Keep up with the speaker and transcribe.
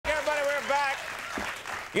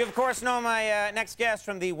You, of course, know my next guest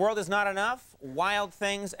from The World Is Not Enough, Wild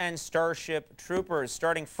Things, and Starship Troopers.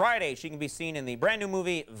 Starting Friday, she can be seen in the brand new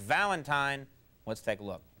movie Valentine. Let's take a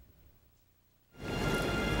look.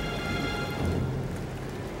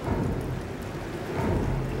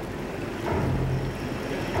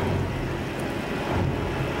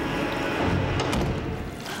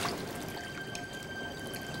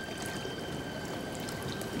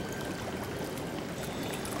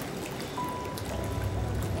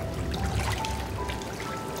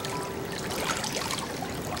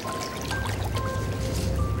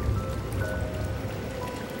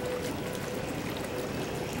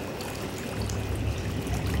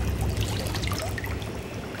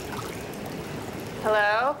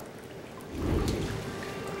 Hello?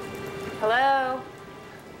 Hello?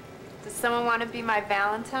 Does someone want to be my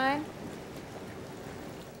Valentine?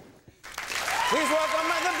 Please welcome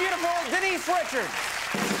the beautiful Denise Richards.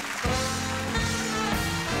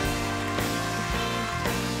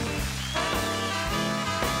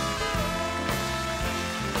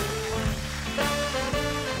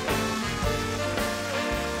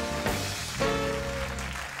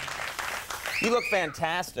 You look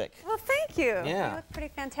fantastic. Well, thank you. Yeah. You look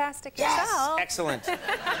pretty fantastic Yes! yourself. Excellent.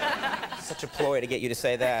 Such a ploy to get you to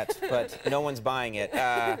say that, but no one's buying it.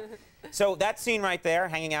 So that scene right there,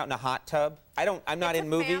 hanging out in a hot tub. I'm not in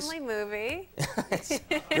movies. It's a family movie.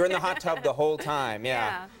 You're in the hot tub the whole time.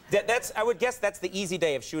 Yeah. I would guess that's the easy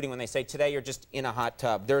day of shooting when they say today you're just in a hot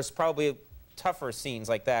tub. There's probably tougher scenes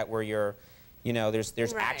like that where you're, you know, there's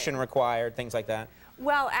right. Action required, things like that.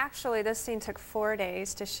 Well, actually, this scene took 4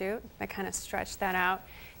 days to shoot. I kind of stretched that out.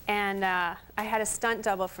 And I had a stunt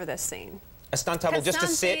double for this scene. A stunt double just to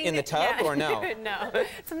sit in the tub, yeah. or no? No.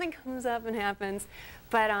 Something comes up and happens.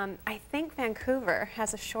 But I think Vancouver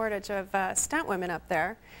has a shortage of stunt women up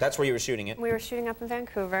there. That's where you were shooting it? We were shooting up in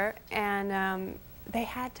Vancouver, and they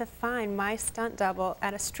had to find my stunt double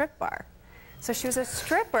at a strip bar. So she was a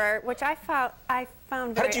stripper, which I found very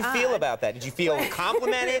odd. How did you feel about that? Did you feel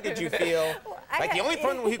complimented? Did you feel like the only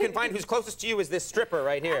person who can find who's closest to you is this stripper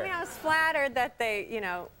right here? I mean, I was flattered that they, you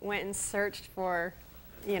know, went and searched for,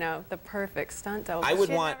 you know, the perfect stunt double. I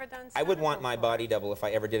would want my body double if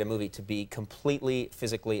I ever did a movie to be completely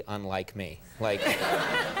physically unlike me. Like,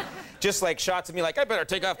 just like shots of me like, I better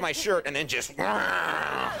take off my shirt, and then just,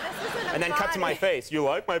 and then cut to my face. You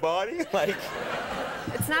like my body? Like.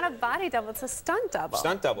 It's not a body double, it's a stunt double.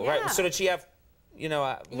 Stunt double, yeah. right. So did she have, you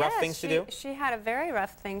know, rough things to do? She had a very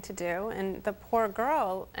rough thing to do, and the poor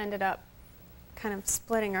girl ended up kind of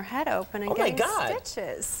splitting her head open and getting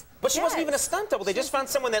stitches. But she wasn't even a stunt double. They just found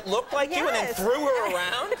someone that looked like you and then threw her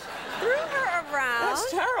around? Threw her around.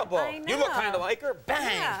 That's terrible. I know. You look kind of like her.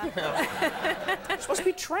 Bang! Yeah. You're supposed to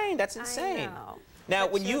be trained. That's insane. I know. Now,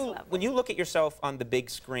 when you look at yourself on the big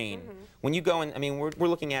screen, when you go in, I mean, we're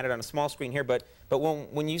looking at it on a small screen here, but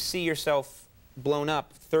when you see yourself blown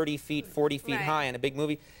up 30 feet, 40 feet high in a big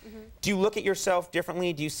movie, do you look at yourself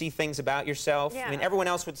differently? Do you see things about yourself? Yeah. I mean, everyone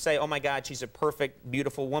else would say, oh my God, she's a perfect,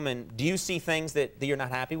 beautiful woman. Do you see things that you're not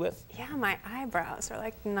happy with? Yeah, my eyebrows are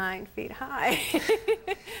like 9 feet high.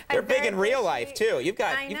 They're big in real life, too. You've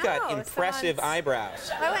got impressive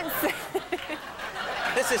eyebrows. I wouldn't say.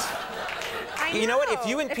 This is... You know what? If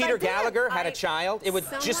you and Peter Gallagher had a child, it would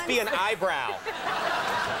just be an eyebrow.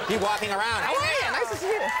 Be walking around. How are you? Nice to see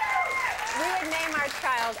you. We would name our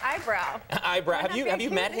child Eyebrow. Eyebrow. Have you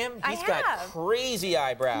met him? He's got crazy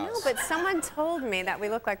eyebrows. No, but someone told me that we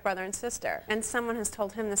look like brother and sister, and someone has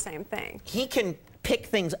told him the same thing. He can pick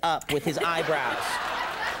things up with his eyebrows.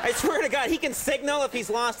 I swear to God, he can signal if he's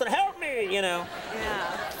lost and help me, you know.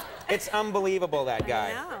 Yeah. It's unbelievable, that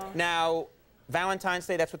guy. I know. Now, Valentine's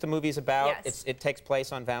Day, that's what the movie's about. Yes. It takes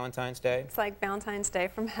place on Valentine's Day. It's like Valentine's Day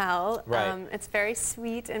from hell. Right. It's very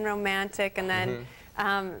sweet and romantic, and then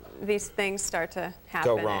these things start to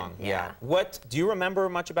happen. Go wrong, yeah. Do you remember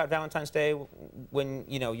much about Valentine's Day when,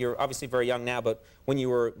 you know, you're obviously very young now, but when you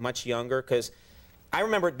were much younger? Because I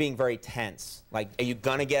remember it being very tense. Like, are you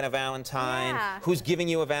gonna get a Valentine? Yeah. Who's giving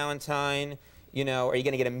you a Valentine? You know, are you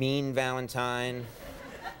gonna get a mean Valentine?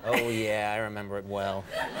 Oh yeah, I remember it well.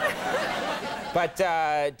 But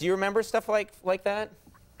do you remember stuff like that?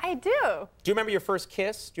 I do. Do you remember your first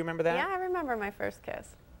kiss? Do you remember that? Yeah, I remember my first kiss.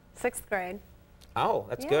 6th grade. Oh,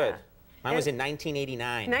 that's good. Mine was in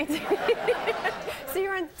 1989. So you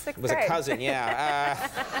were in 6th grade. It was a cousin, yeah.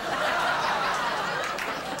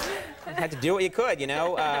 Had to do what you could, you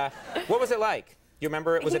know. What was it like? You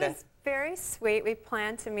remember it? He was very sweet. We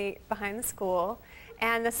planned to meet behind the school.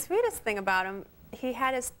 And the sweetest thing about him, he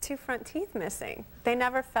had his 2 front teeth missing. They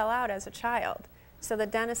never fell out as a child. So the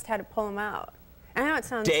dentist had to pull them out. I know it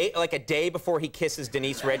sounds... Like a day before he kisses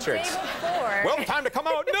Denise Richards. Day before. Well, time to come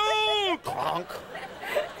out. No! Clonk.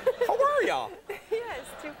 How are ya? Yes,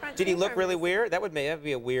 two front Did he look really weird? That would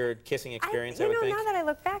be a weird kissing experience, I would think. Now that I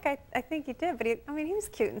look back, I think he did. But I mean, he was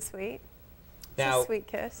cute and sweet. Now, it's a sweet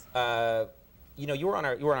kiss. You know, you were on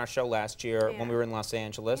our show last year when we were in Los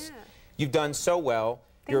Angeles. Yeah. You've done so well.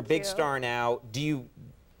 You're a big star now. Do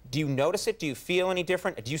you notice it? Do you feel any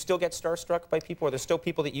different? Do you still get starstruck by people? Are there still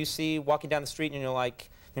people that you see walking down the street and you're like,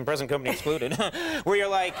 in present company excluded, where you're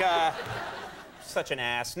like, such an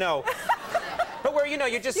ass? No. But where, you know,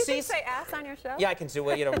 you just see... You can say ass on your show? Yeah, I can do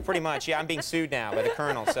it, you know, pretty much. Yeah, I'm being sued now by the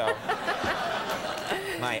Colonel, so...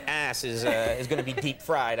 My ass is going to be deep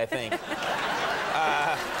fried, I think.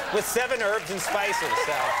 With 7 herbs and spices,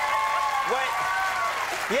 so... What?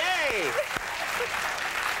 Yay!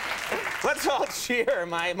 Let's all cheer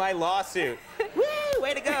my lawsuit. Woo!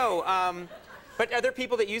 Way to go. But are there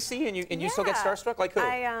people that you see and you still get starstruck? Like who?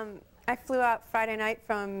 I flew out Friday night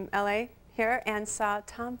from LA here and saw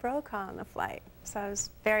Tom Brokaw on the flight. So I was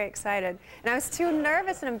very excited. And I was too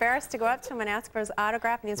nervous and embarrassed to go up to him and ask for his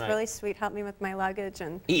autograph, and he was really sweet, helped me with my luggage.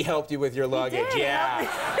 And he helped you with your luggage, yeah.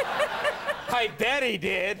 I bet he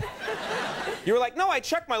did. You were like, no, I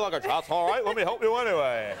checked my luggage. That's all right, let me help you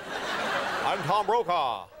anyway. I'm Tom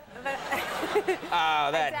Brokaw.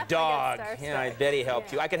 Oh, that dog. Yeah, I bet he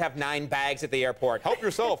helped you. I could have 9 bags at the airport. Help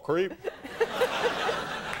yourself, creep.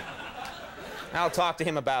 I'll talk to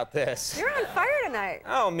him about this. You're on fire tonight.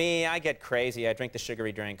 Oh, me, I get crazy. I drink the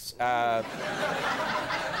sugary drinks.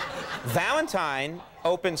 Valentine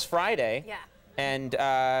opens Friday. Yeah.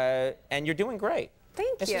 And you're doing great.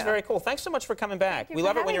 Thank you. This is very cool. Thanks so much for coming back. We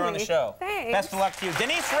love it when you're on the show. Thanks. Best of luck to you.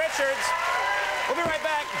 Denise Richards. We'll be right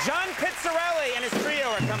back. John Pizzarelli and his trio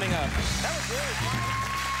are coming up. That was really fun.